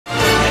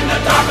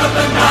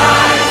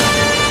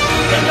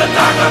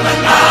of the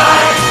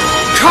night.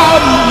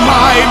 Come,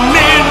 my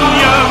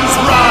minions,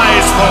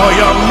 rise for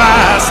your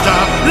master.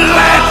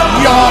 Let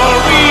your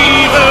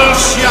evil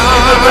shine.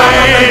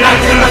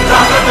 In the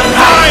dark of the night.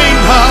 Find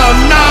her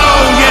now,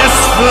 yes,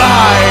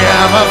 fly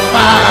ever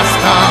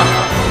faster.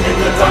 In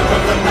the dark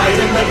of the night,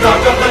 in the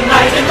dark of the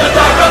night, in the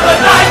dark of the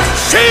night.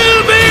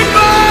 She'll be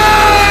mine!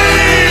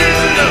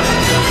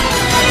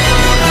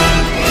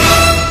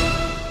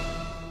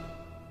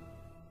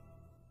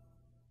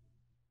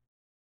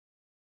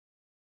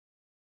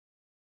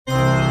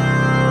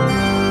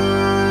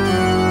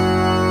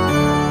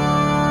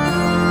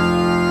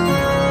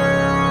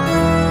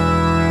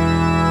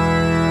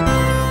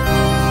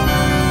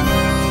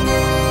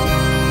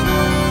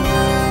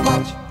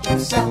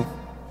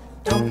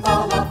 Don't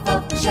fall off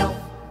of the shelf.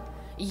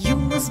 You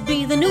must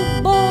be the new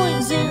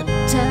boys in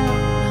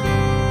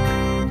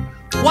town.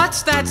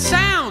 What's that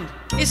sound?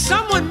 Is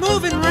someone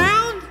moving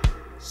round?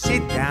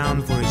 Sit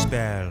down for a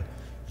spell.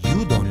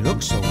 You don't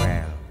look so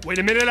well. Wait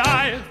a minute,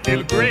 I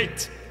feel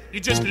great. You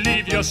just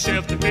leave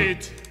yourself to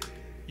fate.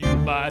 You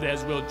might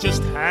as well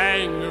just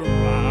hang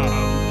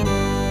around.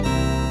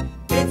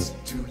 It's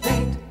too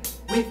late.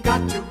 We've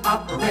got to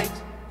operate.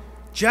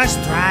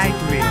 Just try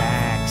to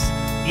relax.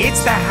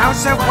 It's the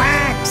House of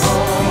Wax.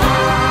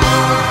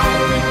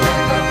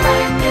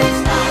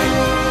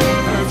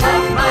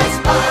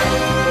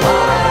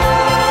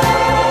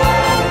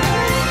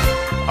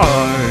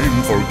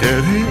 I'm for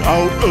getting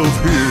out of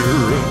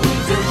here.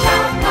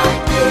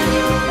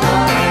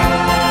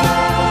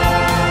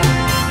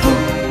 Who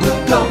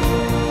will go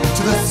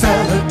to the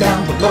cellar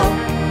down below?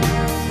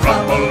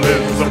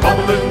 Rumblings are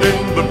bubbling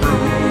in the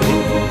brew.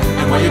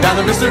 And while you're down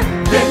there, Mr.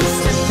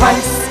 Vincent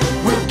Price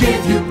will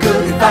give you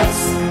good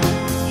advice.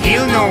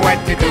 He'll know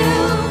what to do.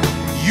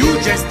 You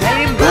just tell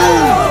him boo.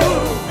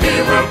 He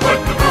will put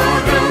the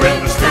voodoo in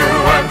the stew,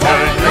 I'm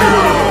telling you.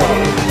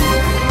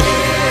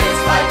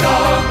 It's like a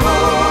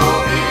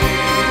movie.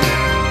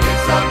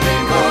 It's a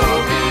big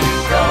movie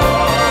show.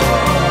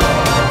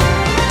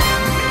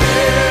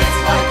 It's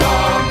like a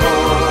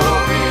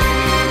movie.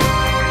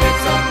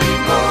 It's a big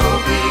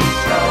movie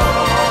show.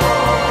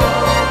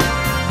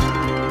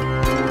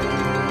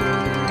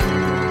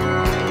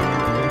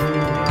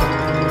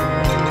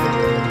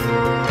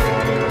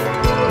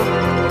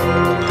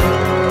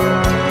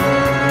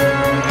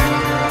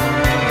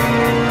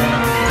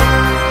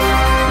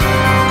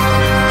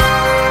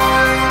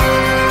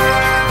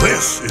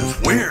 This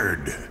is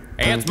weird.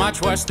 It's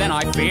much worse than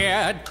I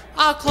feared.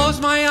 I'll close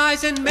my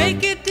eyes and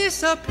make it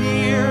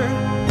disappear.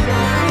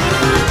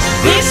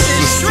 This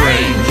is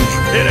strange.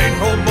 It ain't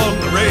home on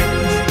the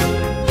range.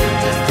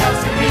 Just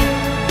tells me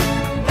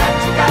that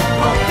you got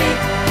cold feet.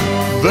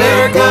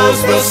 There goes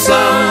the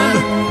sun,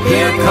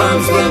 here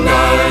comes the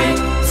night.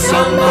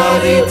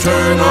 Somebody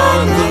turn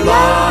on the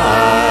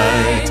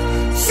light.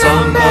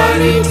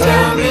 Somebody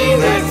tell me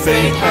that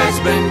fate has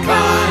been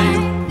kind.